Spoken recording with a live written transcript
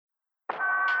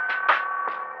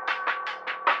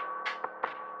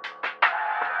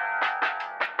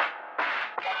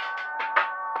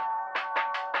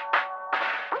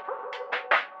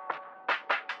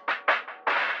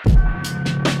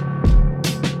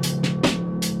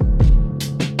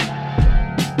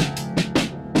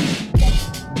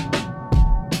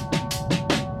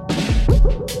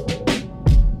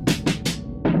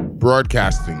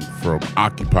Broadcasting from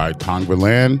occupied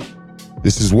Tongva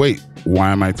this is Wait, Why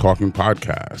Am I Talking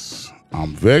Podcasts.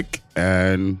 I'm Vic,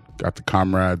 and got the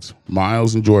comrades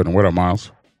Miles and Jordan. What up,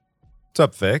 Miles? What's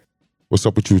up, Vic? What's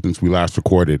up with you since we last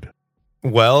recorded?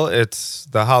 Well, it's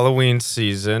the Halloween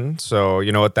season, so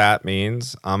you know what that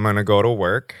means. I'm going to go to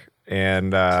work, and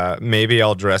maybe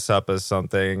I'll dress up as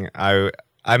something. I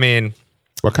mean...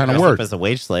 What kind of work? As a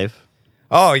wage slave.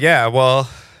 Oh, yeah, well...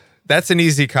 That's an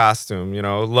easy costume, you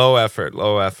know, low effort.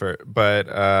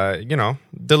 But, you know,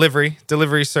 delivery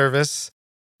service.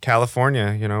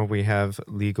 California, you know, we have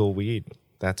legal weed.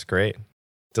 That's great.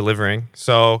 Delivering.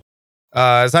 So,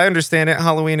 as I understand it,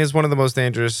 Halloween is one of the most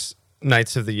dangerous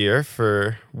nights of the year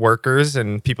for workers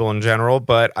and people in general,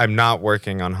 but I'm not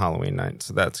working on Halloween night,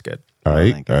 so that's good. All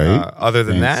right. Other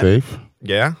than that, safe.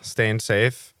 Yeah, staying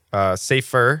safe.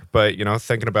 Safer, but, you know,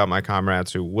 thinking about my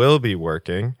comrades who will be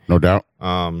working. No doubt.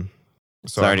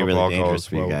 So it's already really dangerous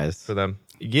for you guys. For them.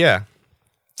 Yeah.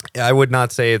 I would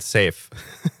not say it's safe.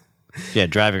 Yeah,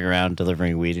 driving around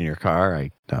delivering weed in your car,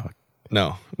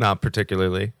 No, not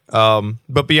particularly.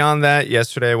 But beyond that,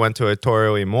 yesterday I went to a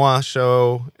Toro y Moi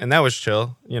show, and that was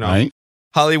chill. You know, right.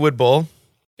 Hollywood Bowl.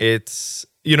 It's,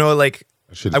 you know, like,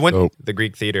 I went to the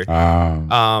Greek Theater.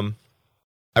 I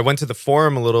went to the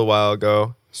Forum a little while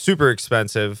ago. Super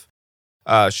expensive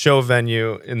show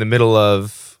venue in the middle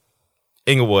of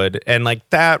Inglewood, and like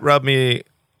that rubbed me.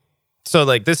 So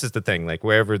like this is the thing, like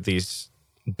wherever these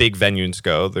big venues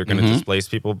go, they're going to displace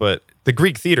people, but the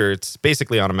Greek Theater, it's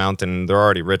basically on a mountain. They're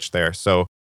already rich there, so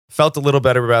felt a little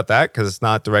better about that because it's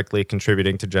not directly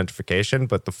contributing to gentrification.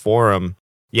 But the Forum,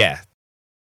 yeah,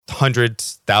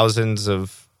 hundreds, thousands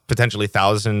of potentially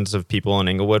thousands of people in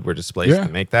Inglewood were displaced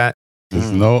to make that.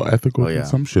 There's no ethical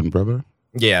consumption, brother.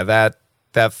 Yeah,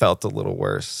 that felt a little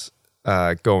worse.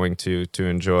 Going to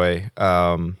enjoy.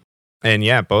 And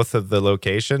yeah, both of the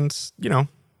locations, you know,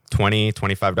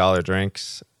 $20-$25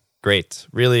 drinks. Great.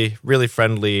 Really, really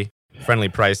friendly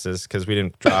prices because we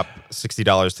didn't drop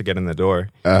 $60 to get in the door.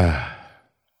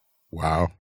 Wow.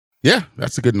 Yeah,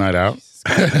 that's a good night out.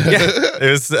 It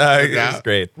was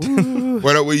great.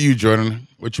 What up with you, Jordan?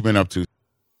 What you been up to?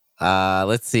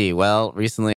 Let's see. Well,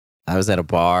 recently I was at a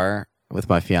bar with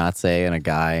my fiance and a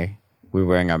guy. We were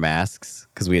wearing our masks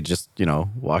because we had just, you know,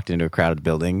 walked into a crowded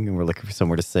building and we're looking for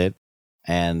somewhere to sit.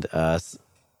 And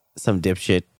some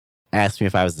dipshit asked me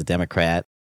if I was the Democrat.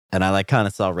 And I like kind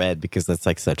of saw red because that's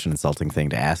like such an insulting thing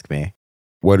to ask me.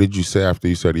 What did you say after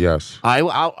you said yes? I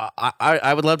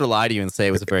would love to lie to you and say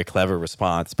it was a very clever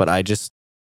response, but I just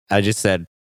said,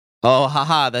 "Oh,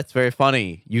 haha, that's very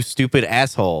funny, you stupid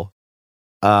asshole."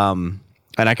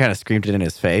 And I kind of screamed it in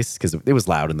his face because it was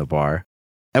loud in the bar.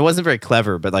 It wasn't very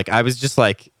clever, but like I was just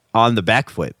like on the back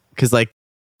foot because like,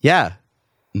 yeah,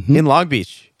 in Long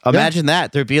Beach, imagine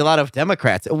that there'd be a lot of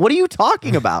Democrats. What are you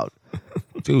talking about?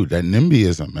 Dude, that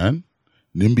NIMBYism, man.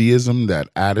 NIMBYism, that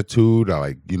attitude,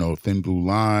 like, you know, thin blue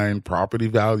line, property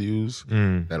values,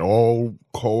 that all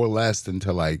coalesced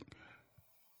into like,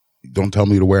 don't tell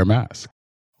me to wear a mask.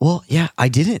 Well, yeah, I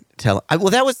didn't tell.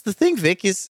 Well, that was the thing, Vic,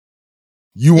 is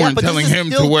you weren't telling him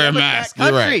to wear a mask.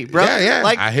 Country, you're right. Bro. Yeah.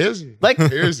 Like, I hear you.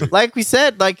 Like we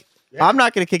said, like, I'm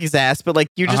not going to kick his ass, but like,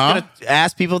 you're just going to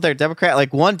ask people if they're Democrat.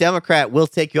 Like, one Democrat will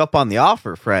take you up on the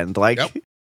offer, friend. Like,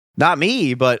 not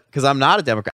me, but because I'm not a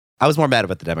Democrat. I was more mad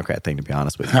about the Democrat thing, to be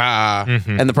honest with you.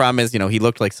 And the problem is, you know, he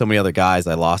looked like so many other guys.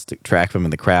 I lost track of him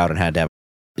in the crowd and had to have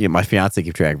my fiance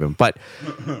keep track of him. But,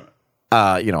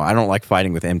 you know, I don't like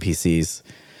fighting with NPCs.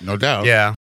 No doubt.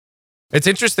 Yeah. It's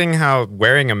interesting how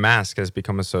wearing a mask has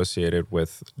become associated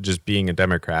with just being a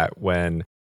Democrat when,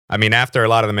 I mean, after a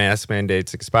lot of the mask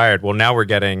mandates expired, well, now we're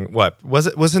getting,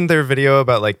 wasn't there a video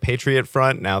about like Patriot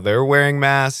Front? Now they're wearing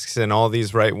masks and all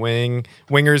these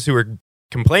wingers who were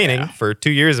complaining for 2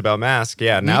 years about masks.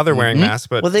 Yeah, now they're wearing masks,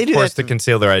 but they do of course that to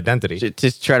conceal their identity.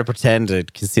 To try to pretend to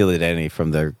conceal identity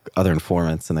from their other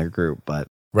informants in their group, but...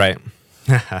 Right.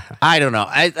 I don't know.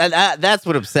 I that's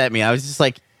what upset me. I was just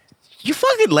like, you're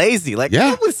fucking lazy. Like,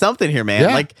 come up with something here, man.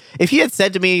 Yeah. Like, if he had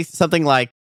said to me something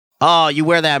like, "Oh, you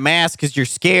wear that mask because you're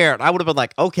scared," I would have been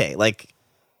like, okay, like,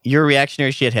 you're a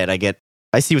reactionary shithead.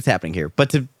 I see what's happening here. But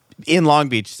to, in Long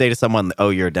Beach, say to someone, "Oh,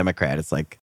 you're a Democrat," it's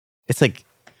like,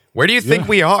 where do you think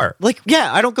we are? like,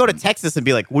 yeah, I don't go to Texas and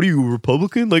be like, "What are you, a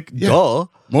Republican?" Like, duh.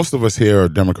 Most of us here are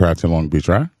Democrats in Long Beach,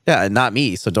 right? Yeah, not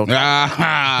me, so don't.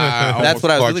 That's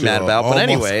what I was really mad about. But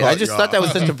anyway, I just thought that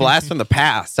was such a blast from the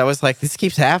past. I was like, this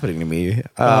keeps happening to me.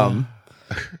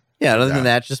 Yeah, other than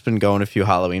that, just been going to a few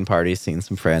Halloween parties, seeing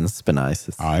some friends. It's been nice.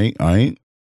 I ain't.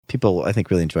 People, I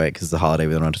think, really enjoy it because it's a holiday.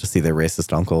 We don't have to see their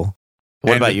racist uncle.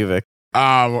 What about you, Vic?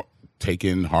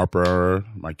 taking Harper,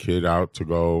 my kid, out to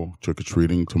go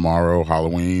trick-or-treating tomorrow,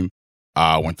 Halloween.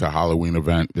 Went to a Halloween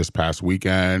event this past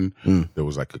weekend. There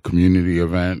was like a community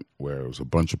event where it was a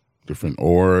bunch of different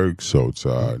orgs. So it's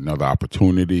another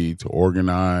opportunity to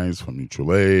organize from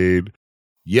mutual aid.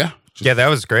 Yeah. Yeah, that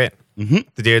was great. Mm-hmm.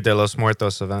 The Dia de los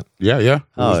Muertos event. Yeah. It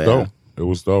was dope. It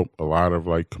was dope. A lot of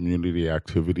like community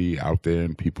activity out there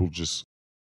and people just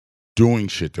doing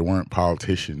shit. There weren't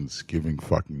politicians giving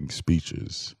fucking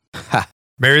speeches.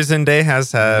 Mary Zende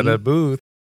has had a booth.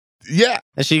 Yeah.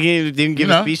 And she didn't give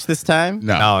a speech this time?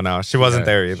 No. She wasn't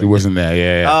there either. She wasn't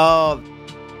there. Yeah. Oh.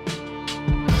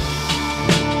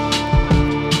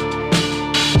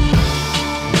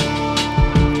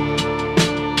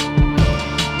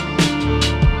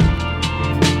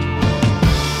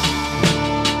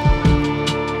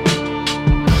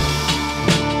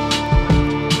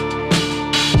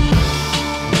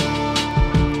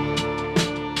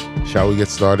 Shall we get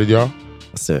started, y'all?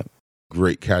 Let's do it.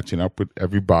 Great catching up with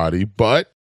everybody,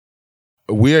 but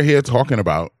we are here talking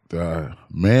about the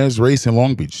mayor's race in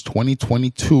Long Beach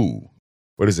 2022.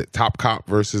 What is it? Top Cop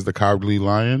versus the Cowardly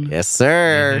Lion? Yes,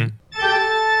 sir.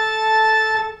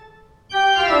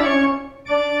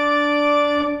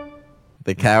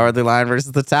 The Cowardly Lion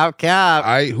versus the Top Cop.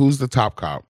 Who's the top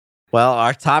cop? Well,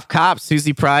 our top cop,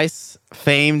 Suzie Price,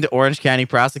 famed Orange County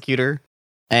prosecutor,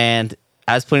 and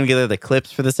I was putting together the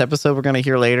clips for this episode we're going to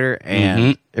hear later,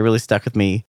 and it really stuck with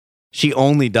me. She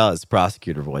only does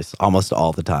prosecutor voice almost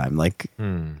all the time. Like,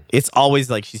 it's always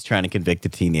like she's trying to convict a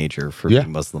teenager for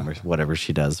being Muslim or whatever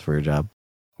she does for her job.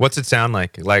 What's it sound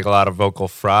like? Like a lot of vocal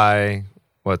fry?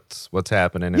 What's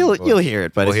happening? You'll hear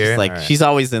it, but it's just like she's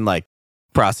always in like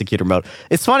prosecutor mode.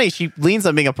 It's funny, she leans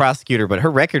on being a prosecutor, but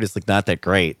her record is like not that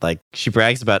great. Like, she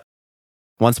brags about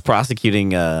once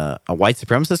prosecuting a white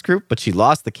supremacist group, but she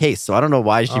lost the case. So I don't know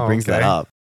why she brings that up.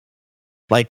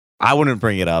 Like, I wouldn't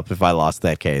bring it up if I lost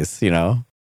that case, you know?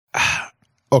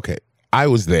 Okay, I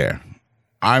was there.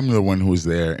 I'm the one who was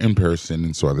there in person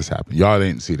and saw this happen. Y'all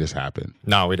didn't see this happen.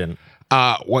 No, we didn't.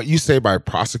 What you say by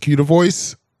prosecutor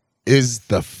voice is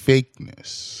the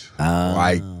fakeness.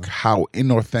 Like how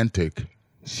inauthentic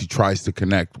she tries to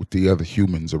connect with the other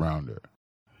humans around her.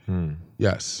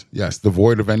 Yes,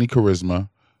 devoid of any charisma,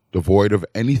 devoid of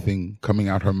anything coming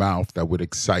out her mouth that would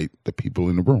excite the people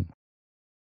in the room.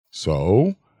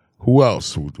 So, who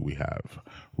else do we have?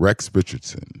 Rex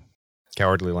Richardson.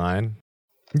 Cowardly Lion.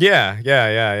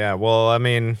 Yeah. Well, I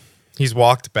mean, he's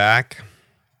walked back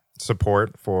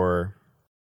support for...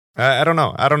 I don't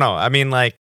know. I mean,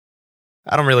 like,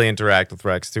 I don't really interact with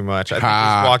Rex too much. I think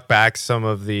he's walked back some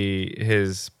of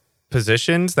his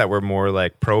positions that were more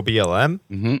like pro BLM.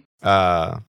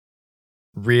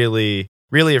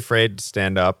 Really afraid to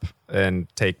stand up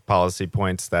and take policy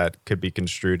points that could be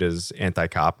construed as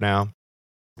anti-cop now,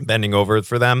 bending over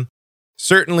for them.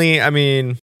 Certainly, I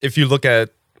mean, if you look at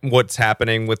what's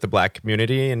happening with the Black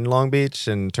community in Long Beach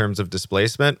in terms of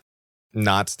displacement,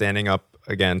 not standing up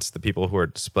against the people who are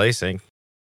displacing.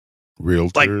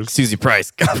 Realtors. Like Suzie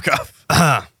Price. Cuff.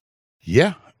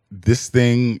 Yeah, this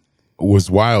thing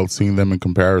was wild seeing them in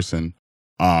comparison,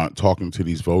 talking to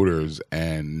these voters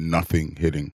and nothing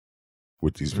hitting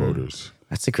with these voters.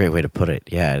 That's a great way to put it.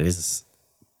 Yeah, it is.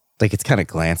 Like, it's kind of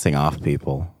glancing off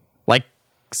people. Like,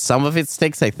 some of it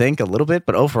sticks, I think, a little bit,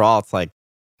 but overall, it's like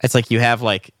you have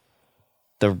like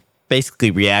the basically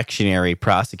reactionary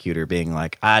prosecutor being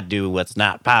like, I do what's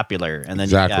not popular, and then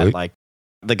you got like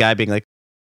the guy being like,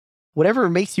 whatever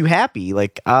makes you happy.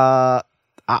 Like,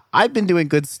 I've been doing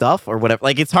good stuff or whatever.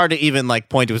 Like, it's hard to even like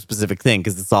point to a specific thing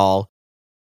because it's all,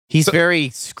 he's very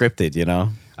scripted, you know?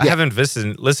 I haven't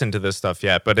listened to this stuff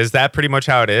yet, but is that pretty much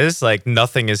how it is? Like,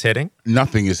 nothing is hitting?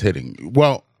 Nothing is hitting.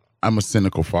 Well, I'm a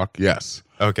cynical fuck, yes.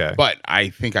 Okay. But I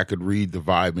think I could read the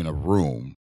vibe in a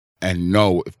room and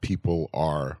know if people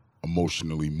are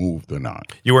emotionally moved or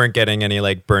not. You weren't getting any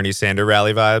like Bernie Sanders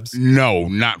rally vibes? No,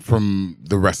 not from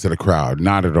the rest of the crowd.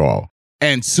 Not at all.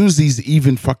 And Susie's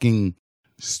even fucking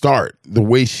start, the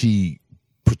way she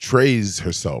portrays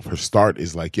herself, her start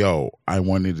is like, yo, I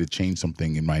wanted to change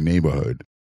something in my neighborhood.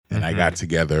 And I got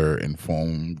together and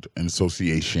formed an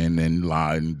association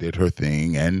and did her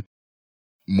thing and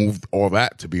moved all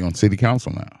that to be on city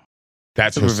council now.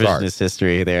 That's her start. Revisionist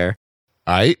history there.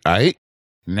 All right.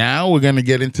 Now we're going to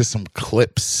get into some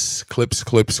clips.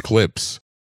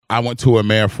 I went to a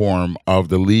mayor forum of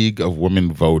the League of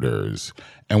Women Voters.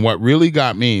 And what really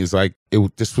got me is like,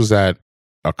 this was at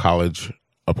a college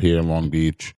up here in Long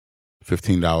Beach,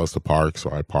 $15 to park. So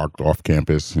I parked off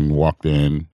campus and walked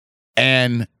in.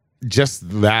 And just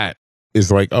that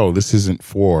is like, oh, this isn't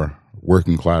for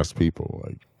working class people.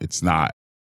 Like, it's not.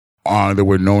 There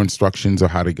were no instructions on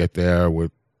how to get there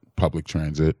with public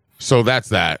transit. So that's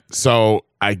that. So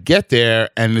I get there,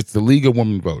 and it's the League of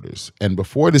Women Voters. And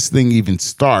before this thing even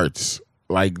starts,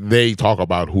 like, they talk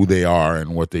about who they are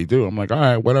and what they do. I'm like, all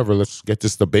right, whatever, let's get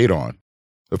this debate on.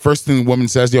 The first thing the woman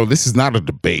says, yo, this is not a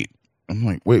debate. I'm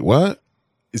like, wait, what?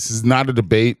 This is not a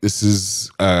debate. This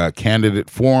is a candidate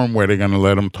forum where they're going to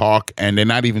let them talk, and they're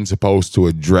not even supposed to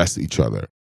address each other.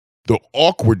 The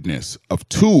awkwardness of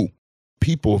two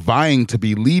people vying to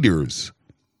be leaders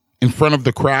in front of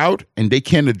the crowd, and they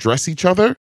can't address each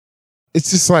other.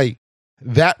 It's just like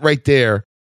that right there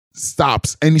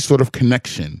stops any sort of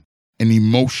connection and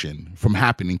emotion from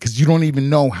happening because you don't even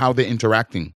know how they're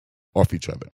interacting off each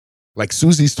other. Like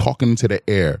Susie's talking into the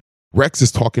air. Rex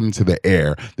is talking into the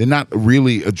air. They're not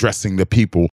really addressing the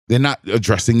people. They're not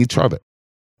addressing each other.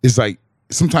 It's like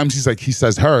sometimes he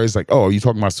says her. It's like, oh, are you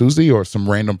talking about Susie or some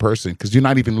random person? Because you're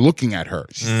not even looking at her.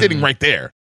 She's sitting right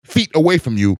there, feet away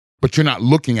from you, but you're not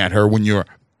looking at her when you're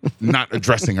not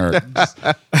addressing her.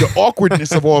 The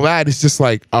awkwardness of all that is just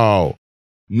like, oh,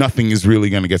 nothing is really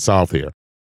going to get solved here.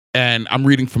 And I'm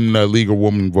reading from the League of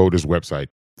Women Voters website.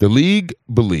 The League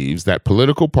believes that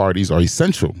political parties are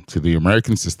essential to the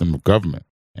American system of government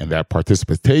and that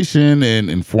participation in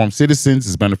informed citizens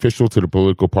is beneficial to the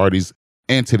political parties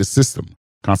and to the system.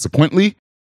 Consequently,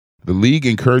 the League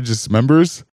encourages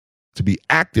members to be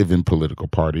active in political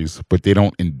parties, but they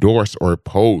don't endorse or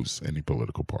oppose any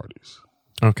political parties.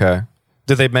 Okay.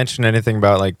 Did they mention anything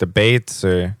about like debates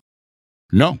or?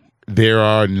 No, they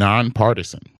are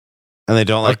nonpartisan. And they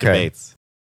don't like debates.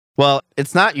 Well,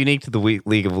 it's not unique to the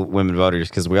League of Women Voters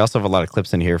because we also have a lot of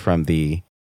clips in here from the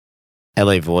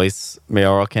LA Voice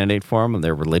mayoral candidate forum, and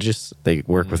they're religious. They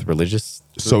work with religious.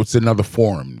 So it's another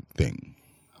forum thing.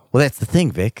 Well, that's the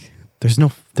thing, Vic. There's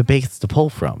no debates to pull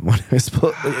from.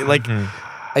 Like,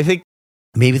 I think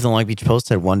maybe the Long Beach Post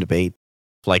had one debate.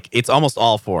 Like, it's almost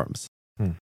all forums.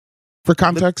 For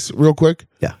context, real quick.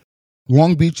 Yeah.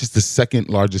 Long Beach is the second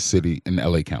largest city in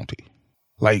LA County.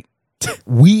 Like,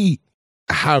 we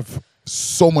have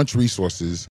so much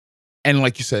resources. And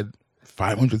like you said,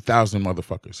 500,000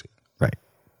 motherfuckers here. Right.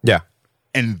 Yeah.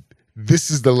 And this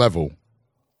is the level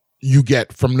you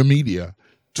get from the media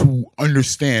to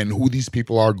understand who these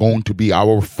people are going to be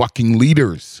our fucking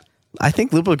leaders. I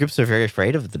think liberal groups are very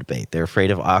afraid of the debate. They're afraid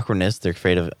of awkwardness. They're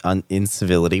afraid of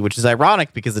incivility, which is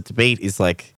ironic because the debate is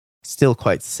like still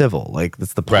quite civil. Like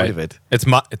that's the point of it.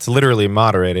 It's literally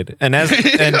moderated. And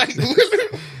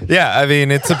yeah, I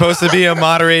mean, it's supposed to be a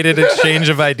moderated exchange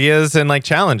of ideas and like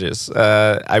challenges.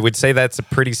 I would say that's a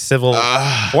pretty civil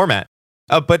format.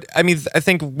 But I mean, I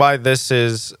think why this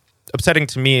is upsetting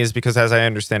to me is because, as I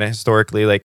understand it historically,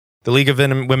 like the League of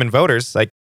Women Voters, like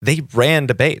they ran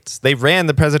debates. They ran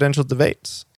the presidential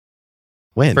debates.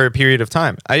 When? For a period of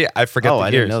time. I forget the years.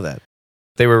 I didn't know that.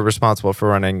 They were responsible for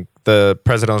running the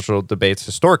presidential debates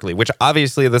historically, which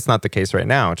obviously that's not the case right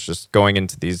now. It's just going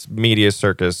into these media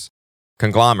circus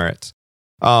conglomerates.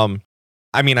 I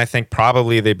mean, I think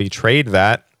probably they betrayed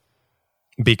that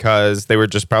because they were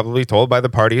just probably told by the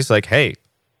parties like, hey,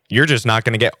 you're just not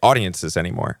going to get audiences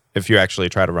anymore if you actually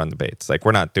try to run debates. Like,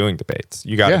 we're not doing debates.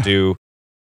 You got to do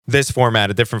this format,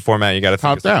 a different format. You got to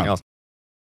think of something else.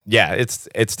 Yeah,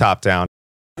 it's top down.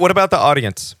 What about the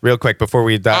audience, real quick, before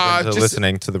we dive into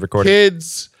listening to the recording?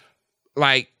 Kids,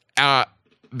 like,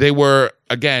 they were,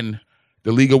 again,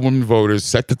 the League of Women Voters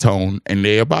set the tone, and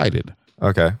they abided.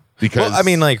 Okay. Because, well, I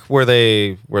mean, like, were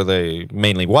they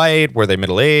mainly white? Were they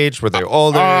middle-aged? Were they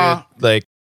older? Like,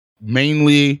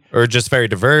 mainly, or just very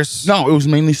diverse? No, it was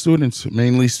mainly students.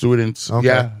 Okay.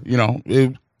 Yeah, you know,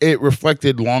 it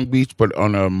reflected Long Beach, but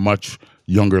on a much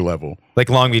younger level. Like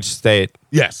Long Beach State.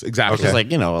 Yes, exactly. Which is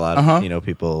like, you know, a lot of Latino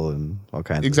people and all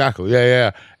kinds. Exactly.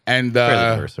 Yeah. And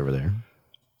fairly diverse over there.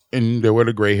 And there were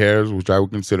the gray hairs, which I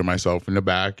would consider myself in the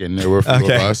back, and there were a few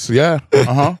of us. Yeah.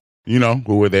 You know,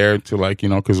 who were there to, like, you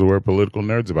know, because we're political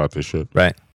nerds about this shit.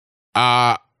 Right.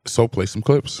 So play some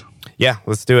clips. Yeah,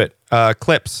 let's do it.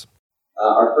 Clips.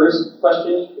 Our first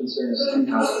question concerns student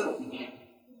housing.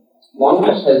 Long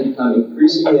Beach has become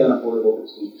increasingly unaffordable for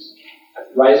students.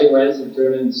 Rising rents have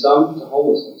driven some to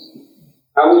homelessness.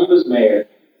 How will you, as mayor,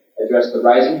 address the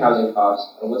rising housing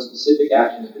costs, and what specific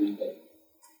actions will you take?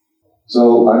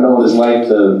 So I know what it's like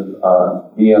to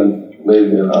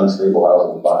live in an unstable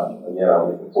housing environment. Again,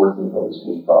 I'm making 14 public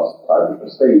schools across 5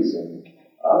 different states, and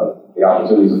the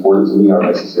opportunities afforded to me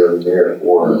aren't necessarily there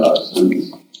for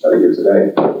students that are here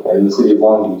today. And in the city of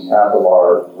Long Beach, half of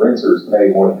our renters pay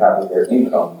more than half of their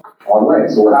income on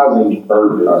rent. So we're housing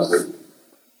third in our city.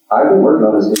 I've been working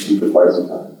on this issue for quite some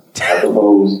time. I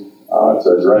propose to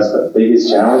address the biggest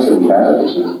challenge that we have,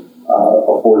 which is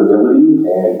affordability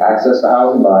and access to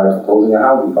housing by proposing a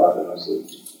housing bond in our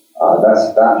city.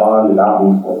 That bond did not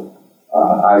move forward.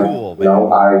 I'm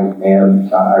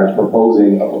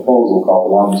proposing a proposal called the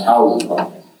Long Beach Housing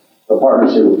Bond. The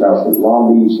partnership with Cal State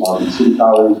Long Beach City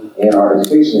College, and our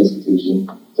education institution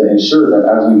to ensure that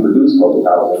as we produce public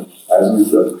housing, as we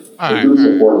produce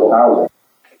affordable housing.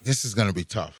 This is going to be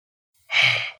tough.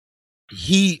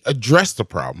 He addressed the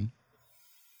problem.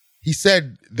 He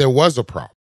said there was a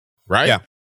problem, right? Yeah,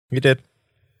 he did.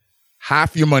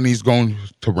 Half your money is going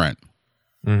to rent.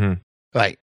 Mm-hmm.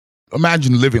 Like,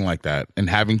 imagine living like that and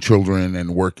having children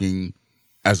and working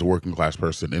as a working class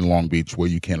person in Long Beach where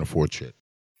you can't afford shit.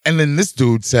 And then this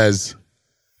dude says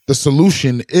the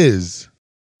solution is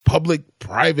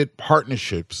public-private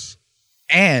partnerships,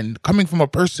 and coming from a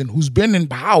person who's been in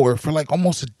power for like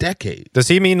almost a decade. Does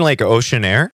he mean like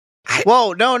Oceanair?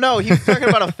 Whoa, no. He was talking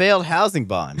about a failed housing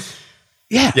bond.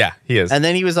 Yeah, he is. And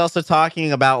then he was also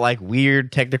talking about like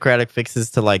weird technocratic fixes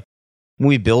to like when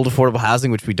we build affordable housing,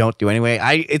 which we don't do anyway.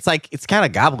 It's kind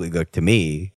of gobbledygook to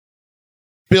me.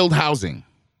 Build housing.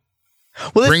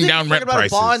 Well, bring down rent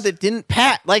prices. A bond that didn't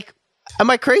pass. Like, am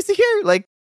I crazy here? Like,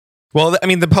 well, I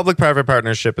mean, the public-private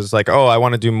partnership is like, oh, I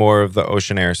want to do more of the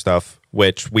Oceanair stuff,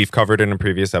 which we've covered in a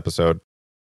previous episode.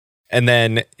 And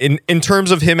then in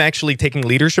terms of him actually taking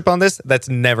leadership on this, that's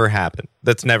never happened.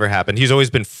 He's always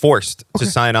been forced to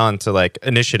sign on to like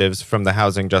initiatives from the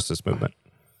housing justice movement.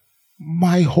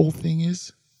 My whole thing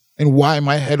is, and why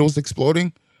my head was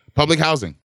exploding, public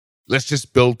housing. Let's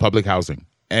just build public housing.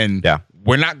 And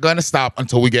we're not going to stop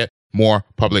until we get more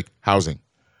public housing.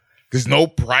 There's no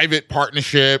private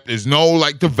partnership. There's no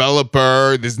like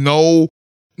developer. There's no.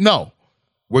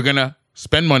 We're going to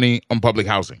spend money on public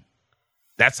housing.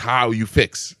 That's how you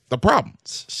fix the problem.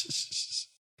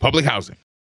 Public housing.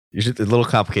 It's a little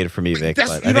complicated for me, Vic. You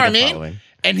know what I mean? Following.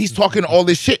 And he's talking all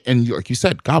this shit. And like you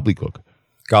said, gobbledygook.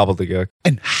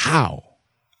 And how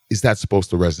is that supposed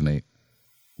to resonate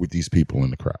with these people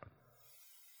in the crowd?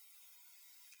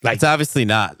 Like, it's obviously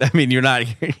not. I mean, you're not.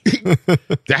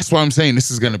 That's why I'm saying this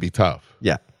is going to be tough.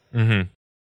 Yeah. Mm-hmm.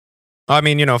 I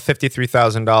mean,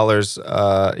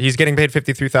 $53,000. He's getting paid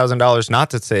 $53,000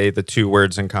 not to say the two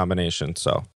words in combination.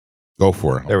 So go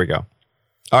for it. There we go.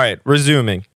 All right,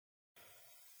 resuming.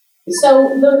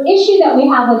 So the issue that we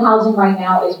have with housing right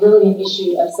now is really an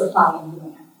issue of supply and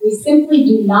demand. We simply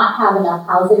do not have enough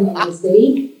housing in the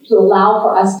city to allow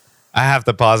for us. I have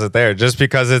to pause it there just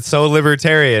because it's so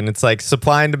libertarian. It's like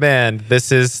supply and demand.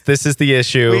 This is the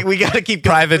issue. We got to keep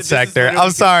private sector.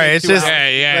 I'm sorry. It's just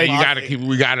you got to keep.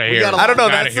 We got to hear. I don't know.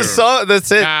 That's the song. That's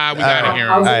it. Nah, we got to hear.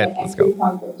 All right, let's go.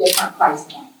 Different price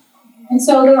points. And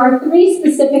so there are three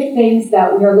specific things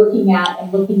that we are looking at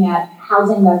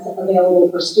housing that's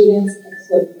available for students.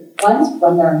 Once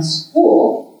when they're in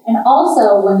school and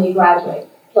also when they graduate.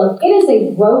 Look, it is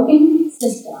a broken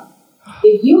system.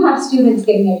 If you have students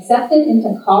getting accepted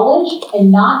into college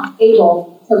and not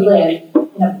able to live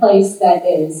in a place that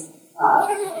is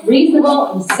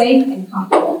reasonable and safe and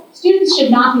comfortable, students should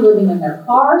not be living in their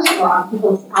cars or on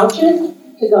people's couches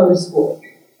to go to school.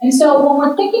 And so when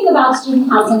we're thinking about student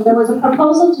housing, there was a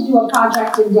proposal to do a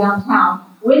project in downtown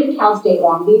with Cal State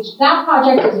Long Beach. That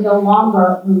project is no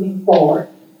longer moving forward.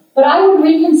 But I would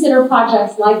reconsider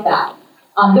projects like that.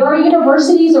 There are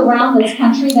universities around this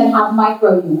country that have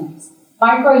micro-units.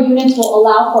 Micro-units will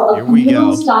allow for a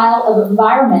communal style of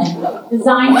environment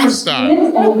designed for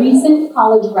students and recent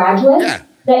college graduates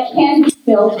that can be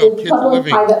built with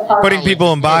public-private partnerships. Putting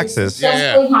people in boxes.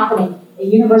 It's happening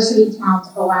in university towns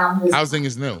around this. Housing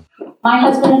is new. My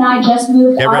husband and I just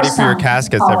moved. Get ready for your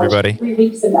caskets, everybody. 3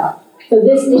 weeks ago. So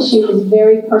this issue is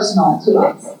very personal to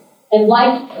us. And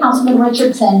like Councilman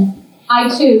Richardson, I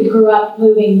too grew up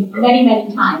moving many,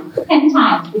 many times, 10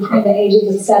 times between the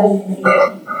ages of 7 and 18.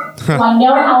 So I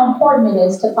know how important it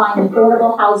is to find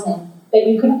affordable housing that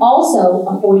you can also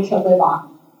afford to live on.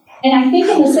 And I think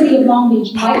in the city of Long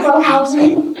Beach,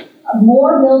 micro-housing,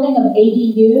 more building of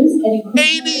ADUs and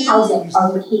increasing housing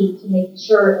are the key to making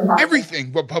sure we have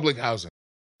everything but public housing.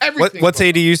 Everything. What's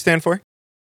ADU stand for?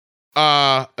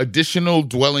 Additional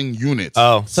dwelling units.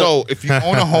 Oh. So if you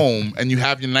own a home and you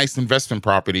have your nice investment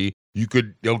property,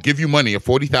 they'll give you money, a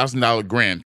 $40,000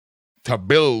 grant to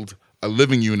build a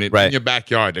living unit in your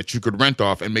backyard that you could rent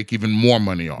off and make even more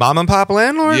money off. Mom and pop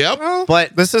landlord? Yep. Well,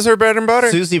 but this is her bread and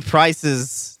butter. Susie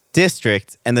Price's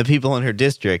district and the people in her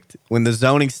district, when the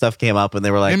zoning stuff came up and they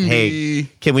were like, hey,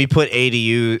 can we put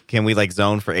ADU, can we like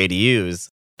zone for ADUs?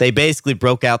 They basically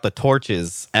broke out the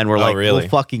torches and were like, really? we'll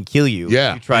fucking kill you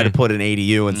if you try to put an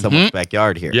ADU in someone's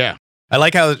backyard here. Yeah. I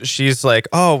like how she's like,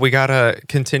 oh, we got to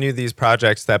continue these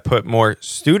projects that put more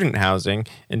student housing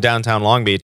in downtown Long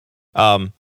Beach.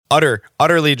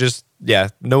 Utterly just,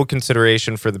 no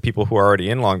consideration for the people who are already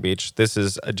in Long Beach. This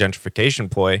is a gentrification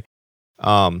ploy,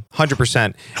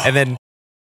 100%. And then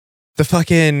the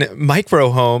fucking micro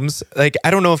homes, like,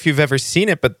 I don't know if you've ever seen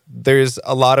it, but there's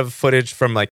a lot of footage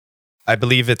from, like, I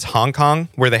believe it's Hong Kong,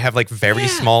 where they have like very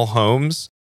small homes.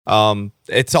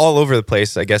 It's all over the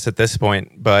place, I guess, at this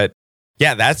point. But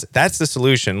yeah, that's the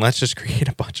solution. Let's just create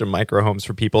a bunch of micro homes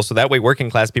for people, so that way working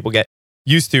class people get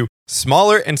used to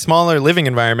smaller and smaller living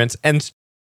environments. And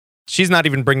she's not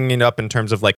even bringing it up in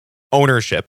terms of like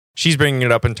ownership. She's bringing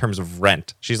it up in terms of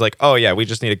rent. She's like, oh yeah, we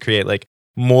just need to create like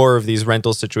more of these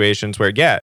rental situations where,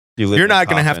 you're not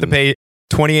going to have to pay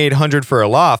 $2,800 for a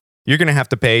loft. You're going to have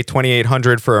to pay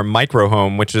 $2,800 for a micro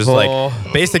home, which is like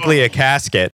basically a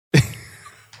casket.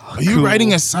 Are you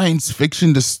writing a science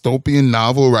fiction dystopian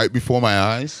novel right before my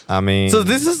eyes? I mean, so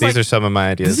these are some of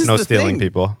my ideas. No stealing,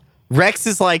 people. Rex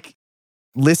is like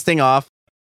listing off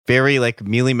very like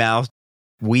mealy-mouthed,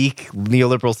 weak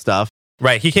neoliberal stuff.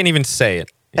 Right. He can't even say it.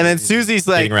 And then Susie's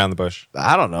like, beating around the bush.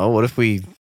 I don't know. What if we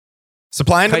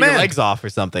supply and cut demand, your legs off or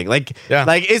something? Like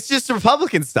it's just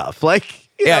Republican stuff. Like,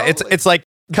 it's like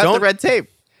cut the red tape.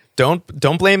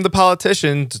 Don't blame the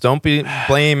politicians. Don't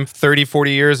blame 30,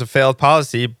 40 years of failed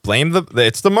policy. Blame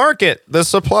it's the market, the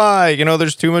supply.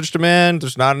 There's too much demand.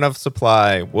 There's not enough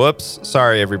supply. Whoops.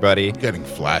 Sorry, everybody. I'm getting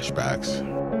flashbacks.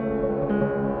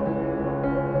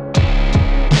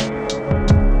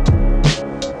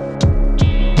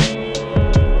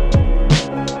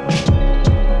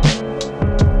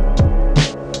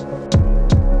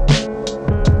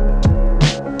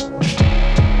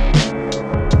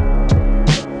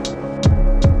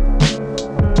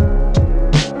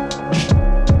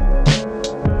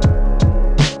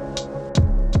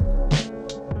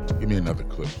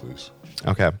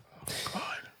 Okay.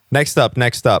 Next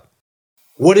up.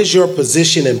 What is your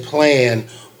position and plan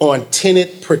on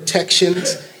tenant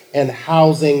protections and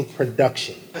housing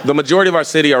production? The majority of our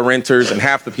city are renters, and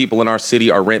half the people in our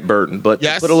city are rent burdened. But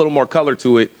to put a little more color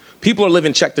to it, people are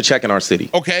living check to check in our city.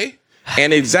 Okay.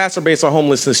 And it exacerbates our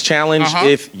homelessness challenge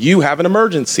if you have an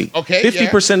emergency. Okay.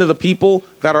 50% of the people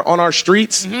that are on our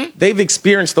streets, they've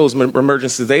experienced those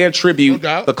emergencies. They attribute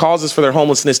the causes for their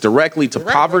homelessness directly to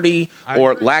poverty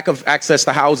or lack of access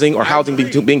to housing or housing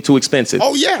being too expensive.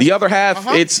 Oh, yeah. The other half,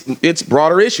 it's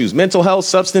broader issues, mental health,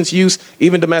 substance use,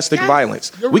 even domestic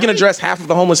violence. We can address half of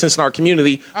the homelessness in our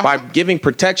community by giving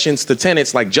protections to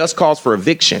tenants like just cause for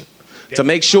eviction to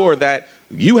make sure that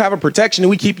you have a protection and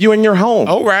we keep you in your home.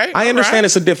 All right. I understand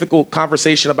it's a difficult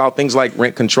conversation about things like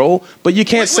rent control, but you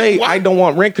can't say I don't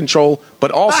want rent control,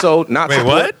 but also not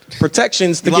support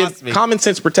protections to give common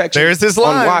sense protection. There's this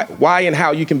line. On why and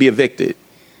how you can be evicted.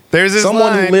 There's this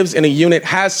Someone line. who lives in a unit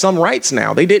has some rights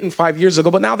now. They didn't 5 years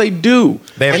ago, but now they do.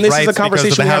 And this is a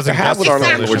conversation we have to have with our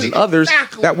landlords and others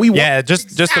that we want. Yeah,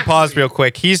 just to pause real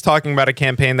quick. He's talking about a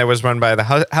campaign that was run by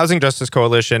the Housing Justice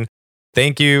Coalition.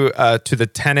 Thank you to the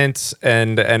tenants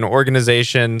and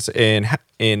organizations in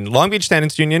Long Beach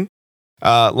Tenants Union,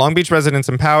 Long Beach Residents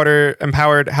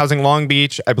Empowered Housing Long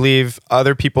Beach. I believe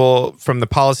other people from the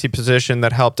policy position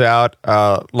that helped out,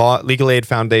 Legal Aid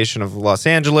Foundation of Los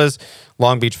Angeles,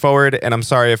 Long Beach Forward. And I'm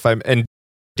sorry and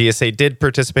DSA did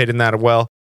participate in that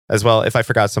as well. If I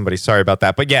forgot somebody, sorry about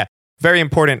that. But yeah, very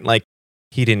important. Like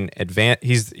he didn't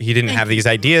have these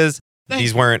ideas.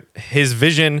 These weren't his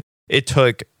vision. It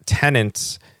took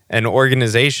tenants and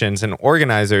organizations and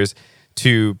organizers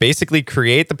to basically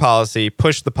create the policy,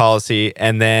 push the policy,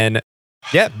 and then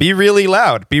be really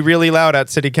loud at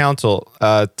city council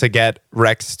to get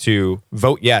Rex to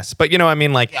vote yes. But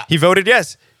he voted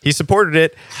yes, he supported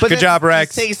it. But good job,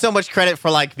 Rex. He's taking so much credit for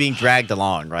like being dragged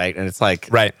along, right? And it's like,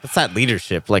 that's not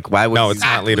leadership. Like, why would it's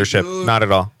not leadership, not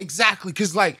at all. Exactly,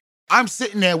 because like I'm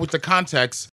sitting there with the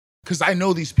context because I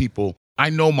know these people. I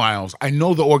know Miles. I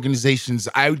know the organizations.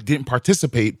 I didn't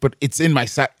participate, but it's in my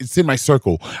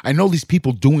circle. I know these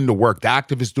people doing the work, the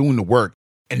activists doing the work.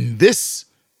 And this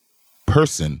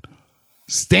person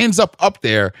stands up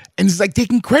there and is like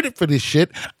taking credit for this shit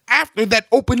after that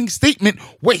opening statement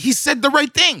where he said the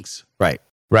right things. Right.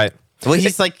 Well,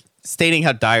 he's like stating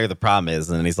how dire the problem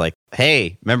is. And then he's like,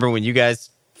 hey, remember when you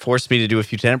guys forced me to do a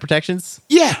few tenant protections?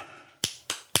 Yeah,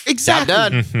 exactly.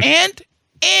 Job done.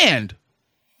 And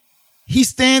he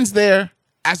stands there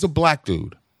as a black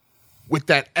dude with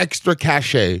that extra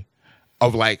cachet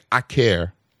of like, I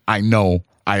care, I know,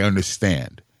 I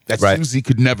understand. That Susie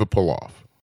could never pull off.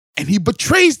 And he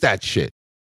betrays that shit.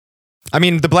 I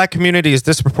mean, the black community is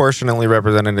disproportionately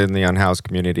represented in the unhoused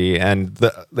community. And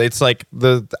it's like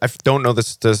I don't know the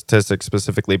statistics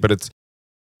specifically, but it's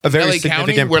a very LA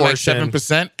significant County, we're portion. like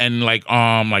 7% and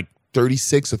like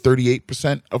 36 or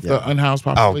 38% of the unhoused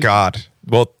population. Oh God.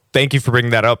 Well, thank you for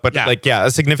bringing that up. But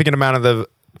a significant amount of the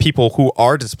people who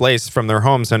are displaced from their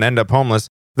homes and end up homeless,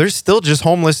 they're still just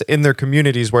homeless in their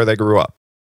communities where they grew up.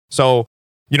 So,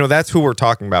 that's who we're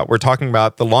talking about. We're talking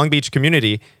about the Long Beach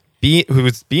community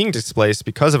who's being displaced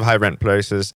because of high rent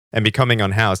prices and becoming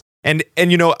unhoused. And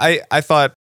I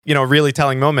thought, really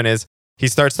telling moment is he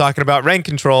starts talking about rent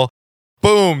control.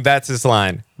 Boom, that's his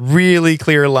line. Really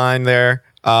clear line there.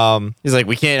 He's like,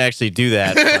 we can't actually do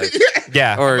that. Like,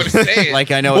 yeah. Or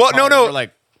like, I know. Well, no.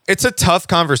 Like, it's a tough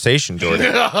conversation, Jordan.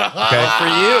 Okay, for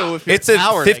you, if it's a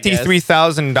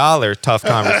 $53,000 tough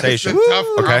conversation. It's a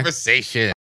tough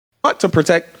conversation. But to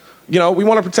protect, we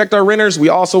want to protect our renters. We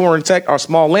also want to protect our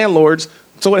small landlords.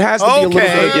 So it has to be a little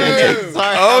bit of give and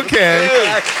take.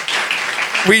 Okay.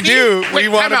 We do. We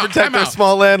want to protect our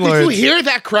small landlords. Did you hear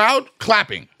that crowd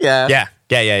clapping? Yeah.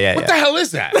 Yeah. What the hell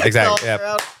is that? Exactly.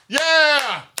 Yeah.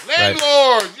 Yeah.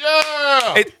 Landlords.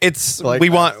 Yeah. It's we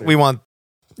want.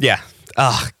 Yeah.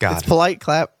 Oh God. It's polite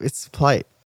clap. It's polite.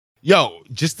 Yo,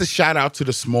 just a shout out to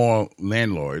the small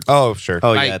landlords. Oh sure.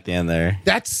 Oh yeah, at the end there.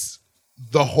 That's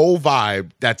the whole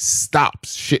vibe that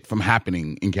stops shit from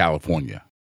happening in California.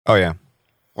 Oh yeah.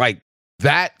 Like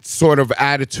that sort of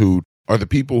attitude are the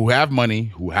people who have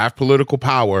money, who have political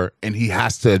power, and he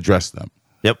has to address them.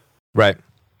 Yep. Right.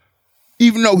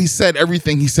 Even though he said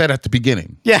everything he said at the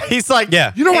beginning. Yeah, he's like,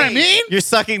 you know what I mean? You're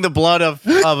sucking the blood of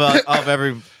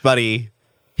everybody.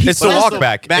 It's the walk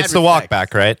back. It's the walk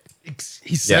back, right?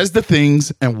 He says the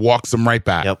things and walks them right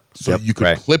back. Yep. So you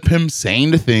can clip him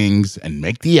saying the things and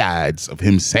make the ads of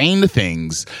him saying the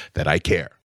things that I care.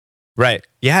 Right.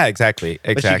 Yeah, exactly.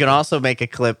 But you can also make a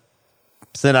clip,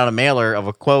 send out a mailer of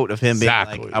a quote of him being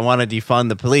like, I want to defund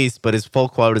the police. But his full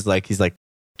quote is like, he's like,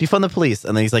 defund the police.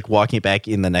 And then he's like walking it back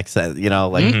in the next set,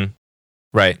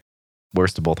 Right.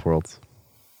 Worst of both worlds.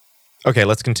 Okay,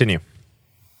 let's continue.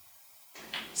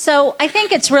 So I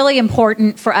think it's really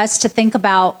important for us to think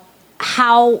about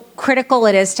how critical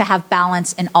it is to have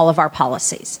balance in all of our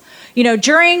policies.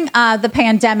 During the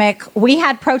pandemic, we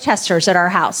had protesters at our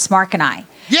house, Mark and I.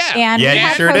 Yeah. And we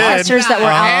had protesters that were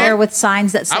out there with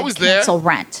signs that said cancel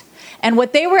rent. And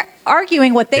what they were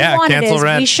arguing, what they wanted is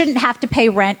we shouldn't have to pay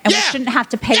rent and we shouldn't have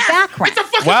to pay back rent.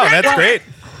 Wow, that's great.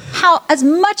 How, as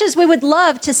much as we would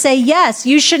love to say, yes,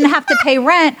 you shouldn't have to pay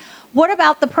rent, what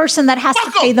about the person that has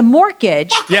to pay the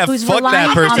mortgage? Yeah, who's fuck relying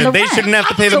that person. On the They rent? shouldn't have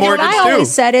to pay the so mortgage what I always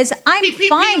said is, I'm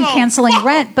fine canceling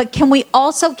rent, but can we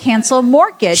also cancel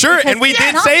mortgage? Sure, because and we it's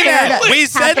did not say fair that. to We have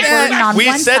said the that. burden on We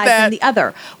one said side that. than the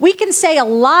other. We can say a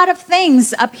lot of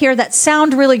things up here that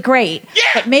sound really great,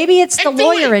 but maybe it's the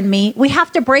lawyer in me. We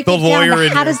have to break it down to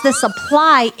how does this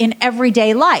apply in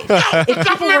everyday life? If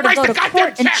people were to go to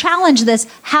court and challenge this,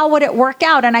 how would it work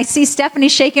out? And I see Stephanie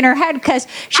shaking her head because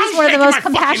she's one of the most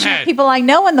compassionate people I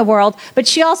know in the world, but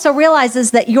she also realizes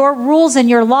that your rules and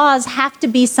your laws have to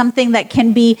be something that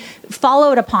can be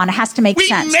followed upon. It has to make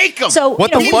sense. We make them. So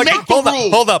what the fuck?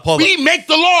 Hold up. We make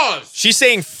the laws. She's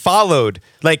saying followed.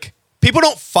 Like, people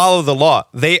don't follow the law.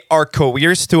 They are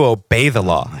coerced to obey the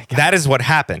law. That is what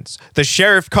happens. The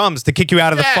sheriff comes to kick you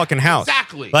out of the fucking house.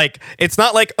 Exactly. Like, it's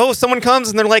not like, oh, someone comes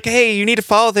and they're like, hey, you need to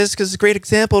follow this because it's a great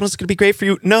example and it's going to be great for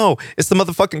you. No, it's the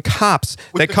motherfucking cops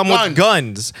that come with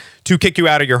guns to kick you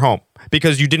out of your home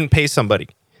because you didn't pay somebody.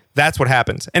 That's what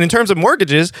happens. And in terms of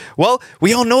mortgages, well,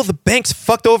 we all know the banks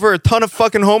fucked over a ton of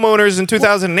fucking homeowners in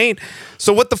 2008.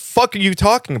 So what the fuck are you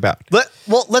talking about?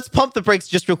 Let's pump the brakes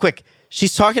just real quick.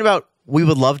 She's talking about we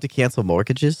would love to cancel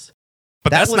mortgages.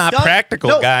 But that's not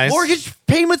practical, guys. Mortgage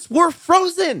payments were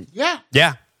frozen. Yeah.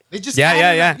 Yeah. They just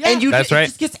yeah. And that's right. It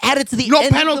just gets added to the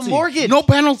end of the mortgage. No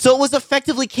penalty. So it was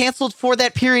effectively canceled for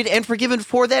that period and forgiven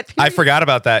for that period. I forgot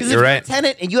about that. You're right. If you're a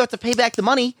tenant and you have to pay back the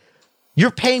money,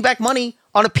 you're paying back money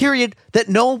on a period that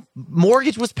no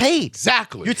mortgage was paid.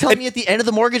 Exactly. You're telling me at the end of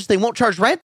the mortgage they won't charge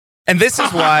rent? And this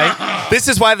is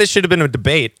why this should have been a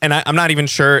debate. And I'm not even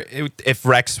sure if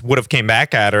Rex would have came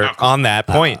back at her on that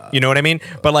point. You know what I mean?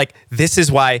 But like, this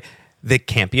is why there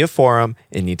can't be a forum.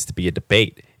 It needs to be a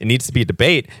debate. It needs to be a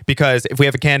debate because if we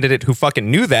have a candidate who fucking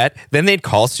knew that, then they'd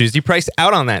call Susie Price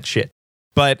out on that shit.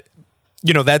 But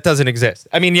that doesn't exist.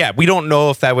 I mean, yeah, we don't know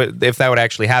if that would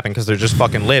actually happen because they're just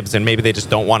fucking libs and maybe they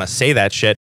just don't want to say that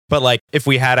shit. But like, if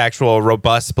we had actual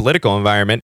robust political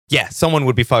environment, yeah, someone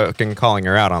would be fucking calling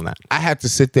her out on that. I had to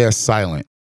sit there silent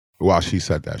while she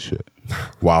said that shit.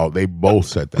 While they both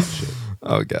said that shit.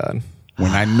 Oh God.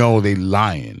 When I know they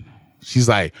lying. She's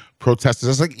like, protesters. I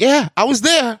was like, yeah, I was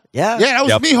there. Yeah. Yeah, that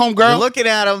was me, homegirl. You're looking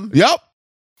at them. Yep.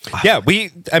 Yeah,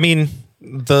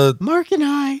 the Mark and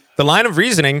I. The line of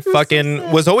reasoning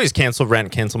fucking was always cancel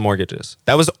rent, cancel mortgages.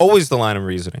 That was always the line of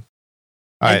reasoning.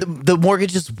 And right. the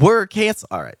mortgages were canceled.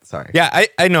 All right, sorry. Yeah,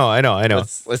 I know.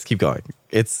 Let's keep going.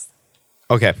 It's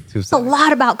okay. It's a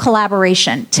lot about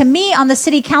collaboration. To me, on the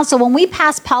city council, when we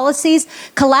pass policies,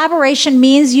 collaboration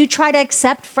means you try to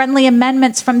accept friendly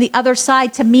amendments from the other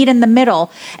side to meet in the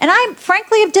middle. And I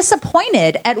frankly am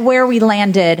disappointed at where we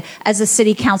landed as a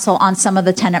city council on some of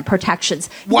the tenant protections.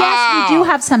 Wow. Yes, we do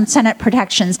have some tenant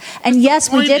protections. And yes,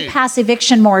 we did pass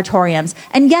eviction moratoriums.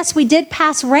 And yes, we did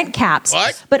pass rent caps.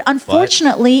 What? But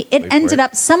unfortunately,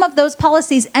 some of those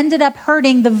policies ended up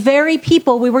hurting the very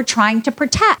people we were trying to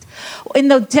protect. In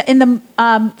the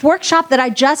workshop that I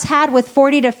just had with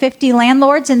 40 to 50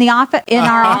 landlords in our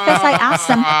office, I asked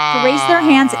them to raise their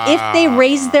hands if they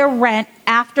raised their rent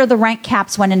after the rent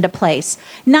caps went into place.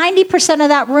 90% of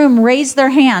that room raised their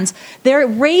hands. They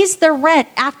raised their rent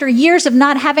after years of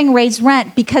not having raised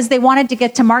rent because they wanted to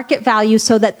get to market value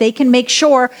so that they can make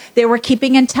sure they were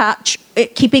keeping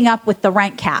up with the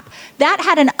rent cap. That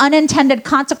had an unintended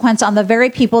consequence on the very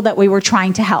people that we were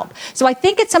trying to help. So I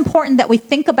think it's important that we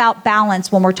think about balance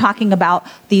when we're talking about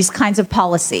these kinds of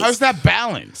policies. How's that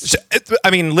balance?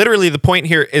 I mean, literally, the point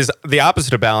here is the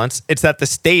opposite of balance. It's that the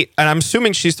state, and I'm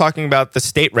assuming she's talking about the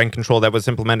state rent control that was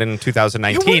implemented in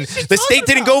 2019. The state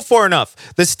didn't go far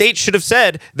enough. The state should have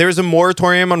said there's a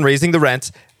moratorium on raising the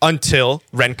rents until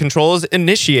rent control is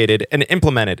initiated and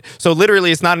implemented. So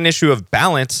literally, it's not an issue of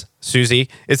balance, Susie.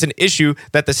 It's an issue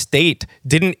that the state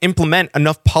didn't implement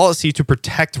enough policy to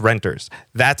protect renters.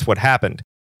 That's what happened.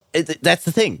 That's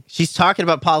the thing. She's talking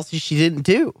about policies she didn't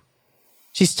do.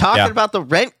 She's talking about the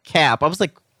rent cap. I was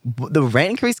like, the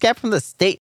rent increase cap from the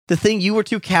state, the thing you were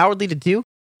too cowardly to do.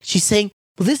 She's saying,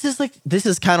 well, this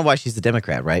is kind of why she's a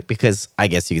Democrat, right? Because I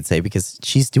guess you could say because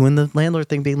she's doing the landlord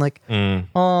thing, being like,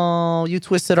 oh, you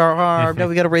twisted our arm. Now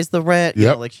we got to raise the rent. Yep. You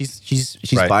know, like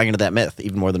she's buying into that myth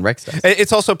even more than Rex does.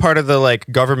 It's also part of the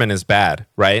government is bad,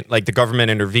 right? Like the government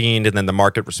intervened and then the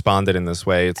market responded in this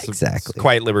way. It's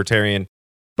quite libertarian.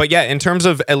 But yeah, in terms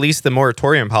of at least the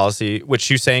moratorium policy,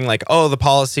 which you're saying the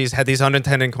policies had these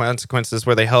unintended consequences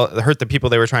where they hurt the people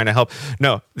they were trying to help.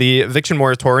 No, the eviction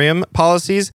moratorium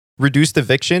policies reduced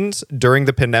evictions during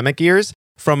the pandemic years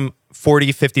from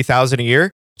 40, 50,000 a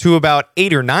year to about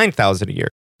 8 or 9,000 a year.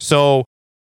 So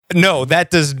no,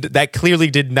 that clearly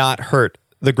did not hurt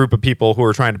the group of people who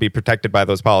were trying to be protected by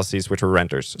those policies, which were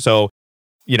renters. So,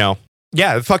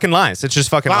 fucking lies. It's just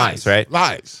fucking lies, right?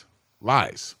 Lies.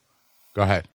 Go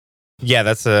ahead. Yeah,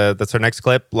 that's our next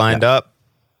clip lined up.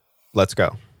 Let's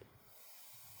go.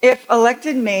 If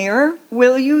elected mayor,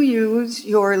 will you use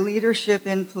your leadership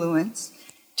influence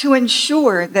to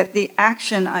ensure that the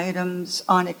action items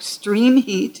on extreme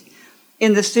heat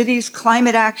in the city's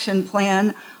climate action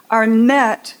plan are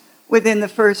met within the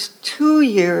first 2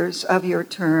 years of your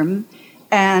term,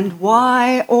 and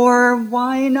why or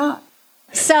why not?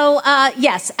 So,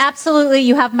 yes, absolutely.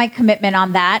 You have my commitment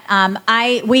on that.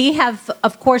 We have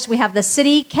the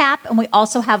city cap and we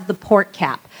also have the port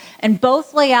cap. And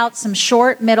both lay out some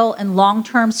short, middle, and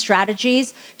long-term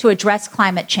strategies to address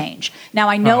climate change. Now,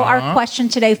 I know our question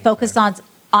today focused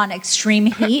on extreme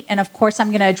heat, and of course I'm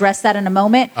going to address that in a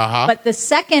moment. But the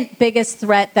second biggest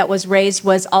threat that was raised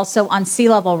was also on sea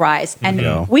level rise.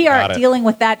 And we are dealing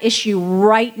with that issue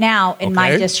right now in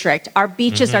my district. Our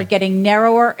beaches are getting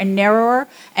narrower and narrower,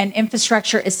 and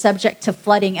infrastructure is subject to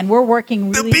flooding. And we're working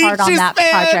really hard on that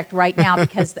project right now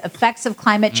because the effects of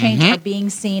climate change are being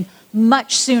seen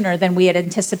much sooner than we had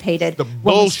anticipated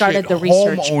when we started the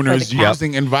research for the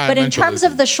cap. But in terms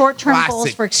of the short-term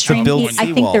goals for extreme heat,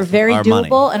 I think they're very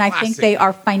doable, and I think they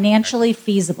are financially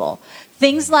feasible.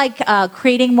 Things like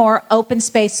creating more open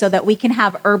space so that we can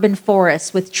have urban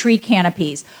forests with tree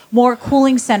canopies, more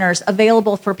cooling centers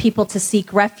available for people to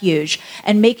seek refuge,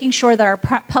 and making sure that our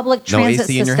public transit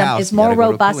system is more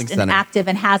robust and active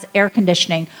and has air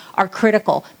conditioning are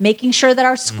critical. Making sure that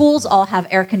our schools all have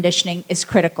air conditioning is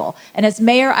critical. And as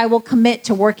mayor, I will commit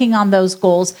to working on those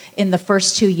goals in the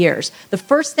first 2 years. The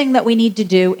first thing that we need to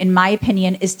do, in my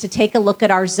opinion, is to take a look at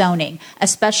our zoning,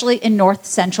 especially in North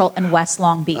Central and West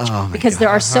Long Beach. Because there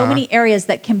are so many areas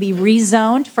that can be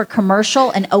rezoned for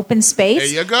commercial and open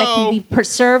space that can be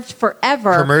preserved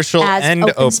forever commercial as and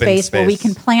open space where we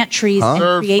can plant trees and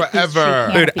create these tree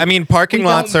canopies. Dude, I mean, parking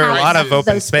lots are a lot of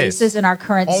open those space. Spaces in our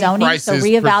current zoning, so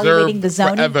reevaluating the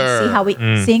zoning,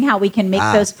 and seeing how we can make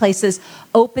those places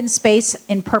open space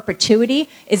in perpetuity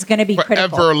is going to be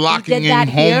critical. We did that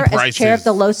here as chair of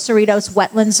the Los Cerritos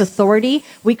Wetlands Authority.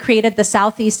 We created the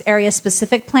Southeast Area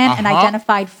Specific Plan and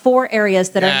identified 4 areas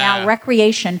that are now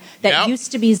recreation that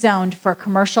used to be zoned for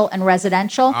commercial and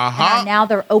residential. And now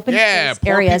they're open space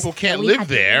areas. People can't live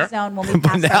there. When we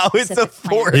pass now it's a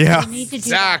forest. We need to do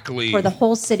that for the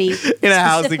whole city. In a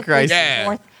housing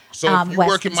crisis. So if you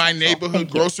work in my neighborhood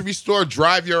grocery store,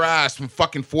 drive your ass from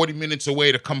fucking 40 minutes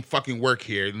away to come fucking work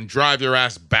here and drive your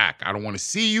ass back. I don't want to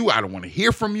see you. I don't want to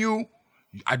hear from you.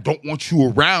 I don't want you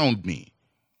around me.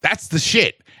 That's the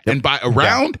shit. And by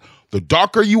around, the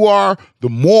darker you are, the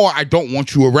more I don't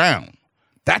want you around.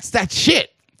 That's that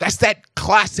shit. That's that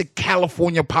classic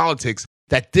California politics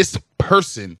that this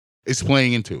person is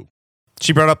playing into.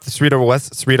 She brought up the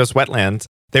Cerritos wetlands.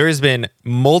 There has been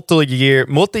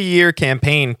multi-year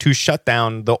campaign to shut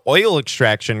down the oil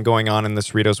extraction going on in the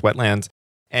Cerritos wetlands.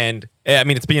 And I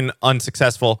mean, it's been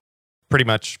unsuccessful. Pretty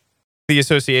much the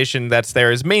association that's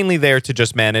there is mainly there to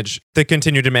just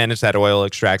continue to manage that oil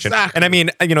extraction. Exactly. And I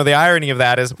mean, the irony of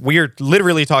that is we're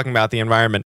literally talking about the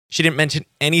environment. She didn't mention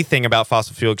anything about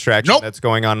fossil fuel extraction that's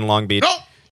going on in Long Beach. Nope.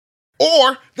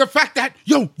 Or the fact that,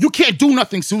 you can't do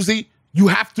nothing, Susie. You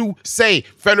have to say,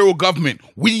 federal government,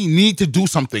 we need to do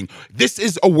something. This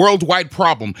is a worldwide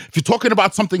problem. If you're talking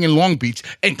about something in Long Beach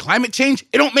and climate change,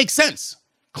 it don't make sense.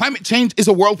 Climate change is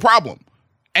a world problem.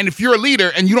 And if you're a leader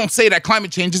and you don't say that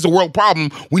climate change is a world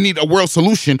problem, we need a world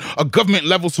solution, a government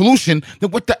level solution,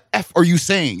 then what the F are you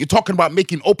saying? You're talking about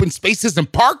making open spaces and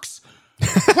parks?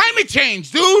 Climate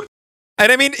change, dude.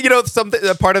 And I mean,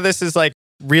 a part of this is like,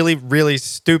 really, really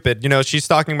stupid. She's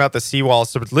talking about the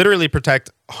seawalls to literally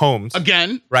protect homes.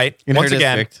 Again. Right? Once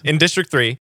again, in District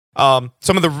 3. Some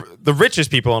of the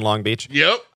richest people in Long Beach.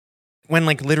 Yep. When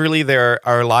literally there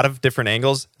are a lot of different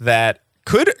angles that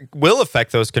will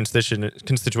affect those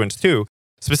constituents too.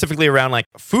 Specifically around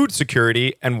food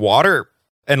security and water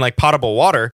and potable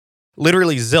water.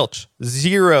 Literally zilch.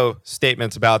 Zero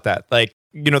statements about that.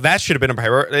 That should have been a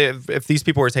priority. If these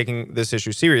people were taking this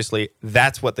issue seriously,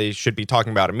 that's what they should be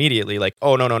talking about immediately.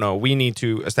 Oh, no. We need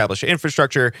to establish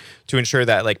infrastructure to ensure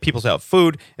that people still have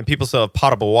food and people still have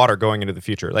potable water going into the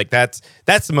future. That's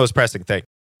the most pressing thing.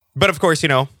 But of course, I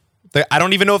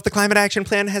don't even know if the Climate Action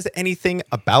Plan has anything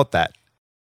about that.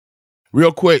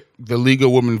 Real quick, the League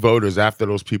of Women Voters, after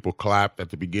those people clapped at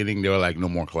the beginning, they were like, no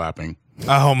more clapping.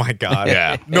 Oh my God.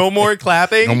 Yeah. No more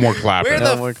clapping? No more clapping. Where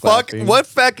the fuck? What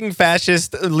fucking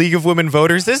fascist League of Women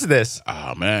Voters is this?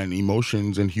 Oh man,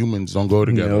 emotions and humans don't go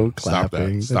together. No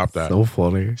clapping. Stop that. So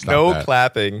funny. Stop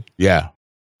clapping. Yeah.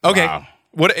 Okay. Wow.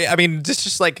 What? I mean,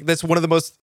 just that's one of the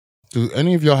most. Do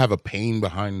any of y'all have a pain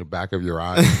behind the back of your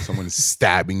eye when someone is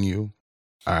stabbing you?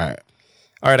 All right.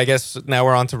 I guess now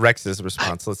we're on to Rex's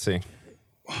response. Let's see.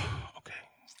 Okay.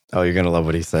 Oh, you're gonna love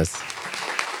what he says.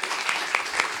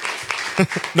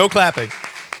 No clapping.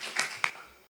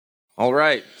 All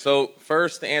right. So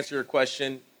first, to answer your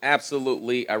question,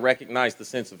 absolutely, I recognize the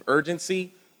sense of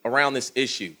urgency around this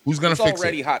issue. Who's going to fix it? It's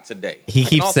already hot today. He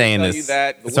keeps saying this.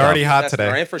 It's already hot today.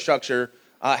 Our infrastructure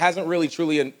hasn't really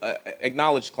truly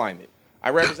acknowledged climate.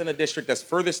 I represent a district that's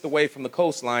furthest away from the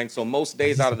coastline, so most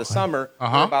days out of the summer,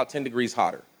 we're about 10 degrees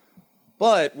hotter.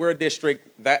 But we're a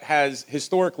district that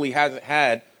historically hasn't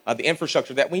had the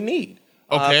infrastructure that we need.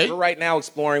 Okay. We're right now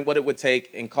exploring what it would take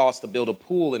and cost to build a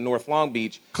pool in North Long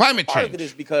Beach. Climate change. Part of it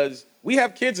is because we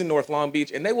have kids in North Long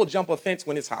Beach, and they will jump a fence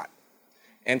when it's hot.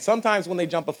 And sometimes when they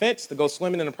jump a fence to go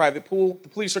swimming in a private pool, the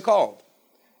police are called.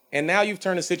 And now you've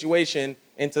turned a situation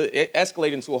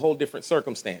escalate into a whole different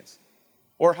circumstance.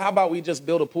 Or how about we just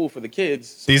build a pool for the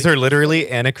kids? These are literally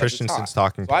Anna Christensen's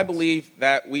talking points. So I believe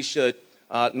that we should,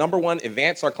 number one,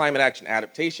 advance our climate action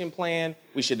adaptation plan.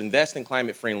 We should invest in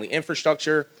climate-friendly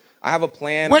infrastructure. I have a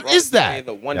plan. What is that?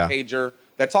 The one-pager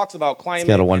that talks about climate. He's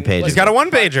got a one-pager. He's got a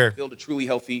one-pager. Build a truly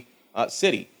healthy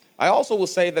city. I also will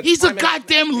say that he's a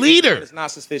goddamn leader. It's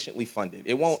not sufficiently funded.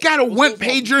 It won't. He's got a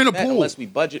one-pager in a pool unless we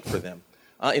budget for them.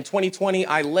 In 2020,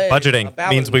 I led budgeting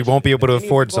means we won't be able to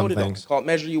afford some things. It's called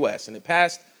Measure US, and it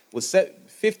passed with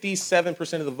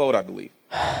 57% of the vote, I believe.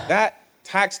 That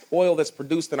taxed oil that's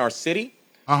produced in our city.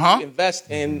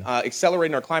 Invest in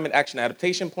accelerating our climate action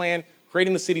adaptation plan,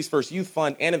 creating the city's first youth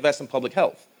fund, and invest in public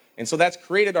health. And so that's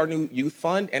created our new youth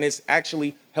fund, and it's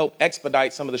actually helped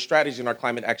expedite some of the strategies in our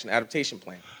climate action adaptation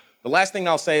plan. The last thing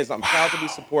I'll say is I'm proud to be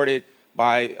supported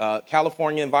by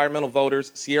California environmental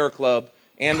voters, Sierra Club,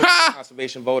 and the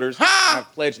conservation voters. I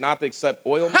have pledged not to accept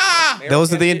oil.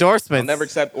 Those are the endorsements. I'll never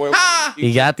accept oil.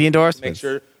 He got the endorsements.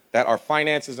 Make sure that our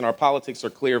finances and our politics are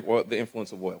clear of the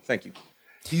influence of oil. Thank you.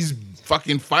 He's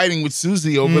fucking fighting with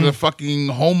Susie over the fucking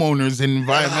homeowners and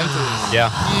environmentalists. Yeah.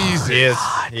 Jesus.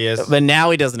 He is. But now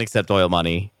he doesn't accept oil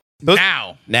money.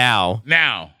 Now. Now.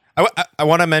 I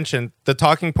want to mention the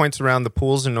talking points around the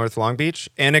pools in North Long Beach.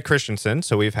 Anna Christensen,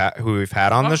 who we've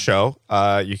had on the show.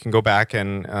 You can go back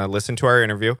and listen to our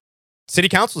interview. City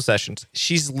council sessions.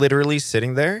 She's literally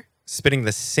sitting there spitting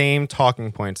the same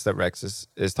talking points that Rex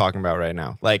is talking about right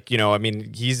now. Like,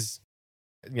 he's,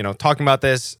 talking about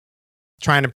this,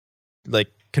 trying to like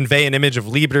convey an image of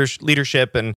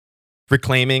leadership and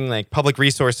reclaiming like public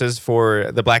resources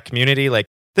for the Black community. Like,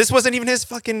 this wasn't even his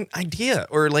fucking idea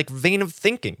or like vein of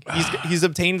thinking. He's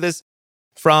obtained this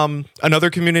from another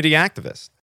community activist.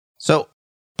 So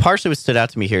partially what stood out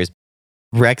to me here is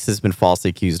Rex has been falsely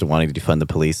accused of wanting to defund the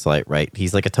police, right?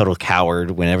 He's like a total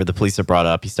coward. Whenever the police are brought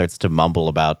up, he starts to mumble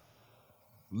about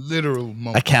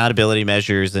accountability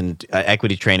measures and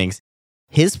equity trainings.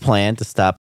 His plan to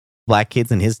stop Black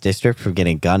kids in his district from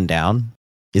getting gunned down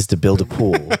is to build a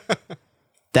pool.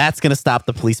 That's going to stop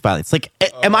the police violence. Like,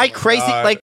 am I crazy? God.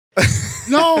 Like,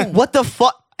 no. What the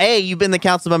fuck? A, you've been the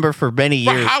council member for many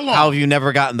years. How long? How have you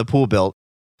never gotten the pool built?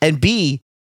 And B,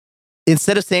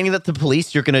 instead of saying that to the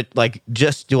police, you're going to like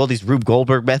just do all these Rube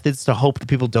Goldberg methods to hope that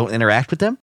people don't interact with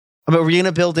them? I mean, we're going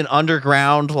to build an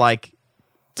underground like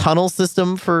tunnel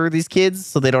system for these kids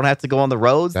so they don't have to go on the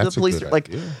roads. That's the police a good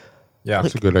idea. Yeah,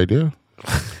 that's a good idea.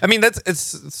 I mean,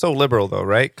 it's so liberal though,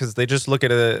 right? Because they just look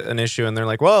at an issue and they're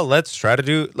like, well, let's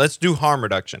do harm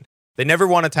reduction. They never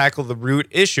want to tackle the root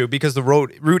issue because the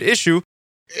root issue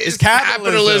is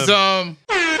capitalism.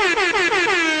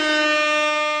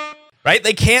 Right?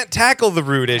 They can't tackle the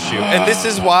root issue. And this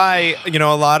is why, a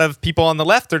lot of people on the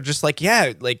left are just like,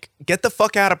 yeah, like get the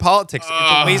fuck out of politics.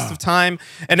 It's a waste of time.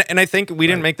 And I think we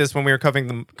didn't make this when we were covering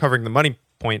the money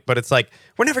point, but it's like,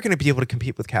 we're never going to be able to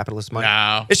compete with capitalist money.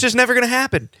 No. It's just never going to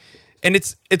happen. And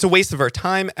it's a waste of our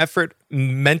time, effort,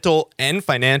 mental and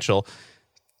financial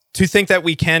to think that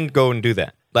we can go and do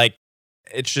that. Like,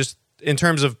 it's just, in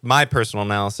terms of my personal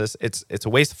analysis, it's a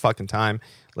waste of fucking time.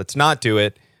 Let's not do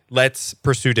it. Let's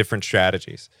pursue different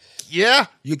strategies. Yeah,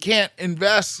 you can't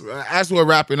invest. As we're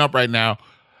wrapping up right now,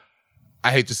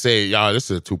 I hate to say it, y'all, this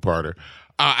is a two-parter.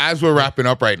 As we're wrapping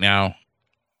up right now,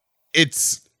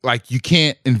 it's like you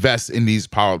can't invest in these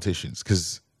politicians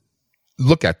because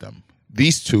look at them.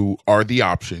 These two are the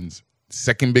options.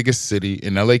 Second biggest city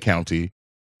in LA County,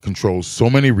 controls so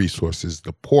many resources.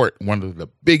 The port, one of the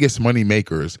biggest money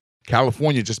makers.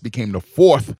 California just became the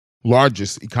fourth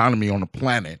largest economy on the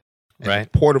planet. And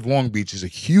right. The Port of Long Beach is a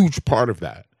huge part of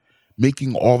that,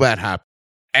 making all that happen.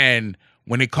 And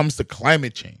when it comes to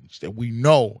climate change, that we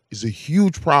know is a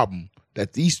huge problem,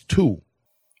 that these two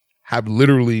have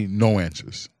literally no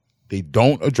answers. They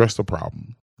don't address the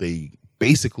problem. They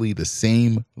basically the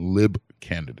same lib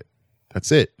candidate.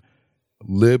 That's it.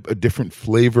 Lib, a different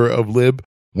flavor of lib.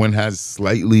 One has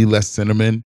slightly less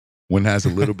cinnamon. One has a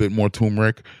little bit more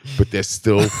turmeric, but they're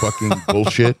still fucking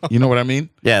bullshit. You know what I mean?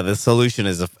 Yeah, the solution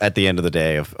is, at the end of the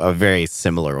day, a very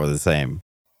similar or the same.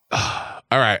 All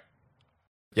right.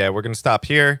 Yeah, we're going to stop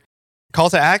here. Call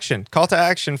to action. Call to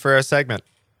action for our segment.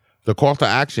 The call to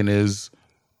action is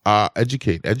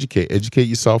educate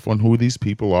yourself on who these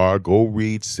people are. Go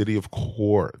read City of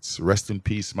Quartz. Rest in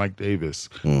peace, Mike Davis.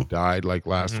 Died like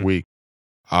last week.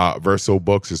 Verso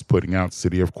Books is putting out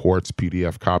City of Quartz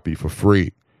PDF copy for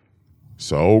free.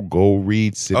 So go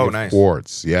read City of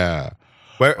Quartz. Yeah.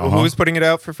 Who's putting it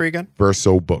out for free again?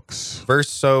 Verso Books.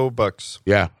 Verso Books.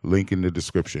 Yeah. Link in the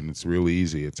description. It's really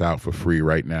easy. It's out for free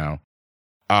right now.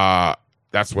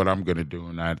 That's what I'm going to do.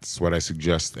 And that's what I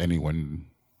suggest anyone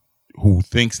who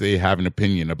thinks they have an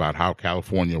opinion about how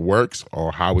California works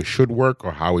or how it should work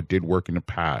or how it did work in the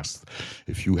past.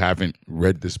 If you haven't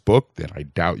read this book, then I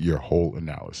doubt your whole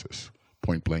analysis.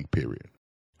 Point blank, period.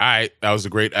 All right. That was a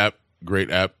great app.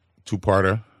 Great app.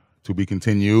 Two-parter. To be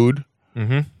continued.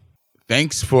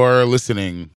 Thanks for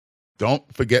listening. Don't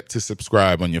forget to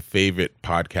subscribe on your favorite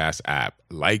podcast app.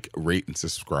 Like, rate, and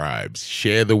subscribe.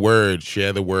 Share the word.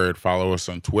 Follow us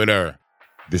on Twitter.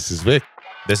 This is Vic.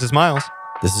 This is Miles.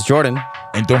 This is Jordan.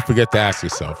 And don't forget to ask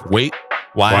yourself, wait,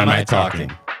 why am I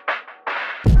talking?